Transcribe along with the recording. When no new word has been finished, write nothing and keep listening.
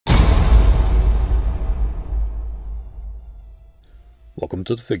Welcome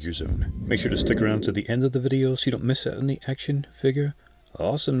to the Figure Zone. Make sure to stick around to the end of the video so you don't miss out on the action figure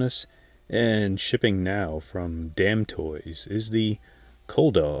awesomeness. And shipping now from Damn Toys is the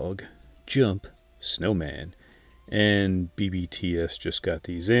Cold Dog Jump Snowman. And BBTS just got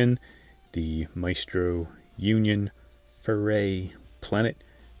these in. The Maestro Union Foray Planet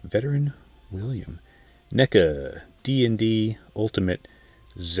Veteran William. NECA D&D Ultimate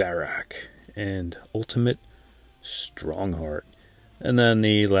Zarak and Ultimate Strongheart. And then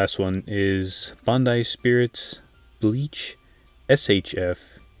the last one is Bandai Spirits Bleach SHF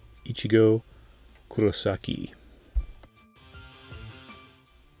Ichigo Kurosaki.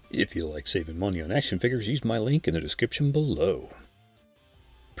 If you like saving money on action figures, use my link in the description below.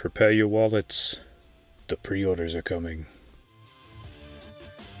 Prepare your wallets. The pre-orders are coming.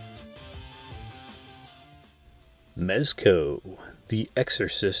 Mezco, the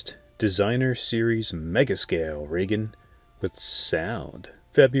Exorcist Designer Series Megascale Reagan with sound.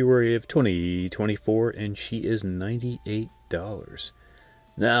 February of 2024, and she is $98.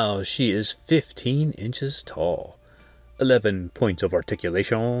 Now she is 15 inches tall, 11 points of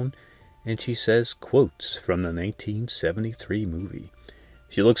articulation, and she says quotes from the 1973 movie.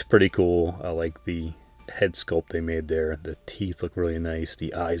 She looks pretty cool. I like the head sculpt they made there. The teeth look really nice.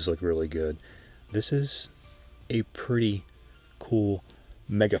 The eyes look really good. This is a pretty cool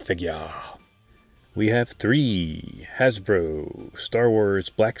mega figure. We have 3 Hasbro Star Wars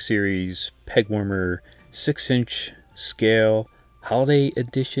Black Series Pegwarmer 6-inch scale Holiday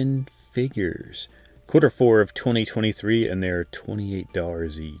Edition figures. Q4 of 2023, and they're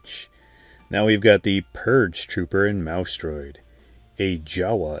 $28 each. Now we've got the Purge Trooper and Mouse Droid, a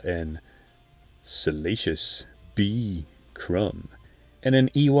Jawa and Salacious Bee Crumb, and an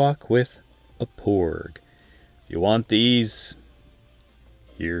Ewok with a Porg. If you want these,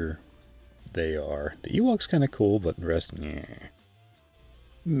 here they are. The Ewok's kind of cool, but the rest, yeah.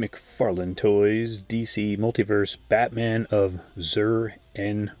 McFarlane Toys DC Multiverse Batman of Zur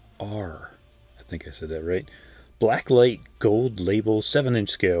N.R. I think I said that right. Blacklight Gold Label 7-inch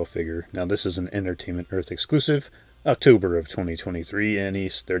scale figure. Now this is an Entertainment Earth exclusive. October of 2023, and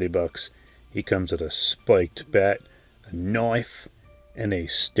he's $30. He comes with a spiked bat, a knife, and a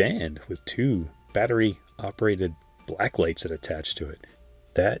stand with 2 battery-operated blacklights that attach to it.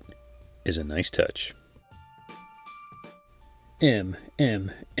 That is a nice touch.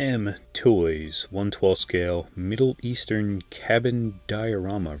 MMM Toys 1/12 scale Middle Eastern Cabin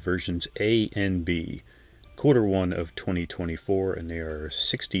Diorama versions A and B. Q1 of 2024, and they are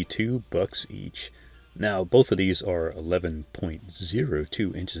 $62 each. Now both of these are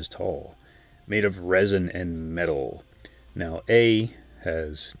 11.02 inches tall, made of resin and metal. Now A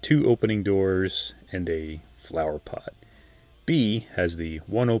has 2 opening doors and a flower pot. B has the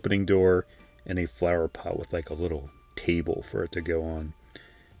 1 opening door and a flower pot with like a little table for it to go on.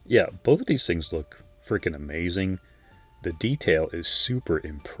 Yeah, both of these things look freaking amazing. The detail is super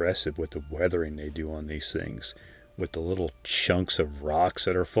impressive with the weathering they do on these things, with the little chunks of rocks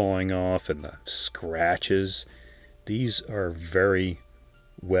that are falling off and the scratches. These are very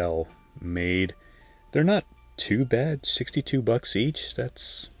well made. They're not too bad. $62 each.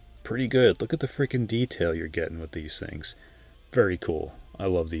 That's pretty good. Look at the freaking detail you're getting with these things. Very cool. I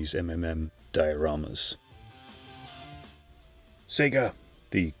love these MMM dioramas. Sega,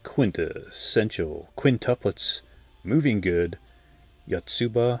 the quintessential quintuplets Moving Good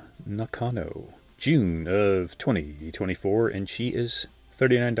Yotsuba Nakano, June of 2024, and she is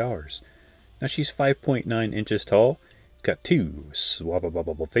 $39. Now she's 5.9 inches tall, got 2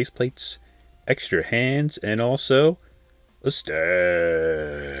 swappable faceplates, extra hands, and also a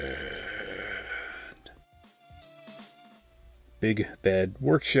stand. Big Bad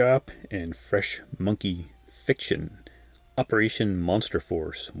Workshop and Fresh Monkey Fiction. Operation Monster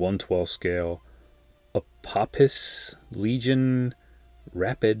Force 1/12 scale Apopis Legion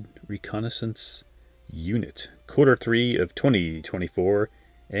Rapid Reconnaissance Unit. Q3 of 2024,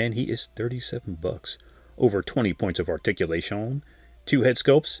 and he is $37. Over 20 points of articulation, 2 head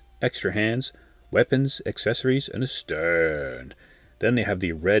sculpts, extra hands, weapons, accessories, and a stand. Then they have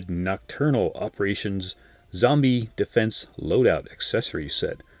the Red Nocturnal Operations Zombie Defense Loadout Accessory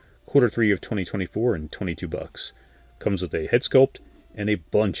Set. Q3 of 2024, and $22. Comes with a head sculpt and a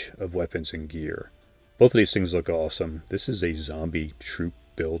bunch of weapons and gear. Both of these things look awesome. This is a zombie troop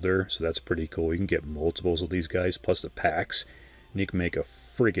builder, so that's pretty cool. You can get multiples of these guys, plus the packs, and you can make a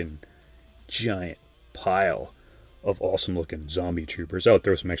friggin' giant pile of awesome looking zombie troopers. I would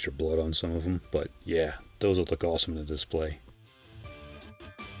throw some extra blood on some of them, but yeah, those would look awesome in the display.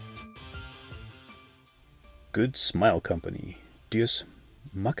 Good Smile Company, Deus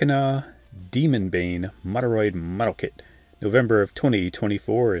Machina Demon Bane Moderoid Model Kit. November of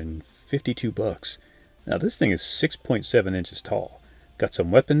 2024 and 52 bucks. Now this thing is 6.7 inches tall. Got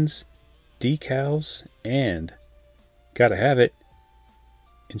some weapons, decals, and gotta have it,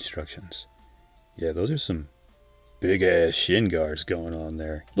 instructions. Yeah, those are some big ass shin guards going on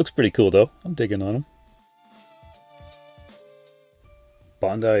there. Looks pretty cool though. I'm digging on them.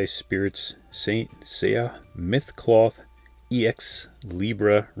 Bandai Spirits Saint Seiya Myth Cloth EX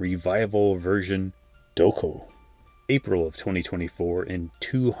Libra Revival Version Doko. April of 2024 and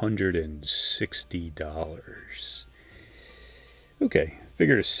 $260. Okay,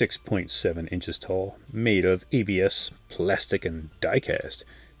 figure is 6.7 inches tall, made of ABS, plastic, and die-cast.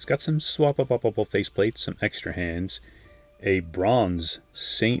 It's got some swap-up-up faceplates, some extra hands, a bronze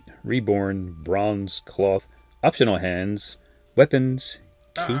Saint Reborn bronze cloth, optional hands, weapons,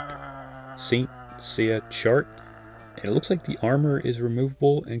 cape, Saint Seiya chart, and it looks like the armor is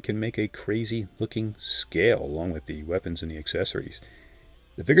removable and can make a crazy looking scale along with the weapons and the accessories.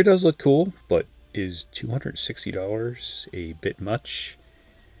 The figure does look cool, but is $260 a bit much?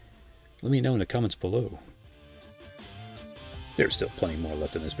 Let me know in the comments below. There's still plenty more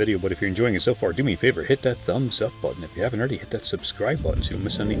left in this video, but if you're enjoying it so far, do me a favor, hit that thumbs up button. If you haven't already, hit that subscribe button so you don't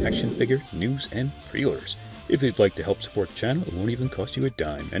miss any action figure news and pre-orders. If you'd like to help support the channel, it won't even cost you a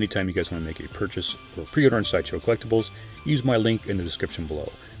dime. Anytime you guys want to make a purchase or pre-order on Sideshow Collectibles, use my link in the description below.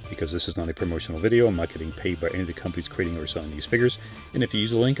 Because this is not a promotional video, I'm not getting paid by any of the companies creating or selling these figures. And if you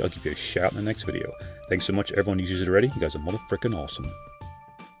use the link, I'll give you a shout in the next video. Thanks so much everyone who's used it already. You guys are motherfucking awesome.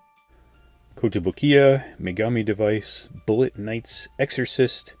 Kotobukiya, Megami Device, Bullet Knights,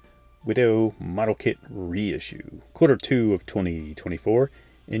 Exorcist, Widow Model Kit Reissue. Q2 of 2024,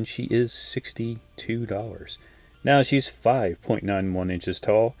 and she is $62. Now she's 5.91 inches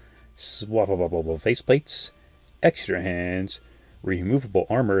tall, swappable faceplates, extra hands, removable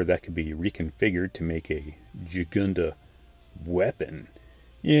armor that can be reconfigured to make a Jugunda weapon.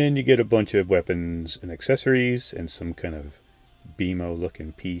 And you get a bunch of weapons and accessories and some kind of BMO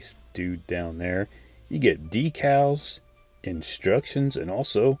looking piece dude down there. You get decals, instructions, and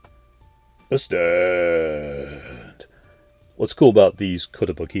also a stud. What's cool about these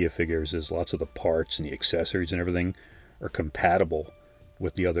Kotobukiya figures is lots of the parts and the accessories and everything are compatible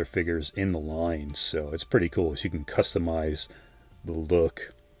with the other figures in the line. So it's pretty cool. So you can customize the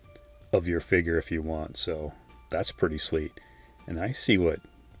look of your figure if you want. So that's pretty sweet. And I see what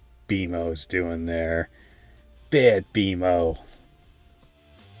BMO's doing there. Bad BMO.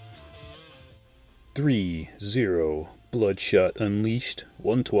 Threezero Bloodshot Unleashed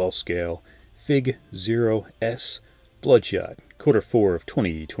 1/12 scale Fig 0S Bloodshot Q4 of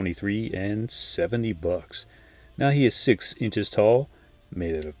 2023 and 70 bucks. Now he is 6 inches tall,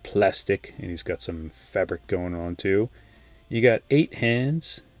 made out of plastic, and he's got some fabric going on too. You got 8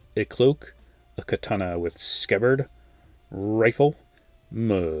 hands, a cloak, a katana with scabbard, rifle,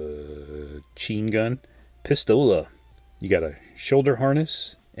 machine gun, pistola. You got a shoulder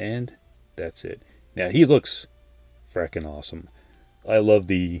harness, and that's it. Now he looks frackin' awesome. I love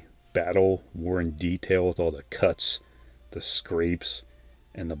the battle worn detail with all the cuts, the scrapes,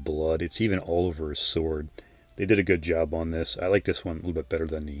 and the blood. It's even all over his sword. They did a good job on this. I like this one a little bit better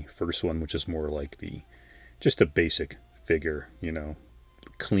than the first one, which is more like just a basic figure, you know,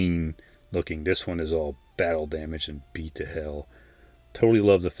 clean looking. This one is all battle damaged and beat to hell. Totally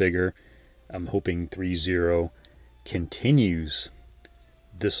love the figure. I'm hoping Threezero continues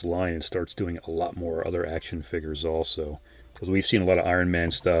this line and starts doing a lot more other action figures also, because we've seen a lot of Iron Man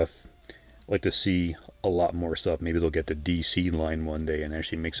stuff. I'd like to see a lot more stuff. Maybe they'll get the DC line one day and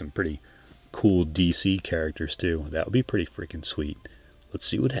actually make some pretty cool DC characters too. That would be pretty freaking sweet. Let's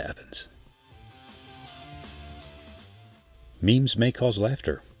see what happens. Memes may cause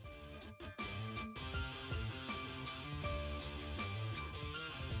laughter.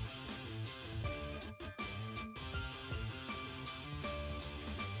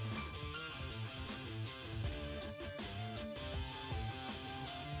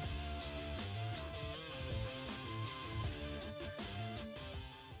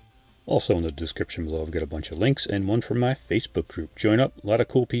 Also in the description below, I've got a bunch of links and one from my Facebook group. Join up, a lot of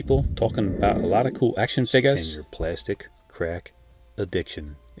cool people talking about a lot of cool action figures and your plastic crack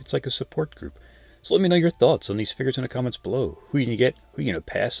addiction. It's like a support group. So let me know your thoughts on these figures in the comments below. Who are you going to get? Who are you going to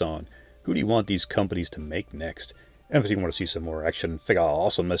pass on? Who do you want these companies to make next? And if you want to see some more action figure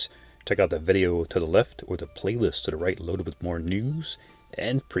awesomeness, check out the video to the left or the playlist to the right loaded with more news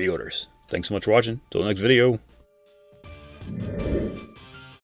and pre-orders. Thanks so much for watching. Till the next video.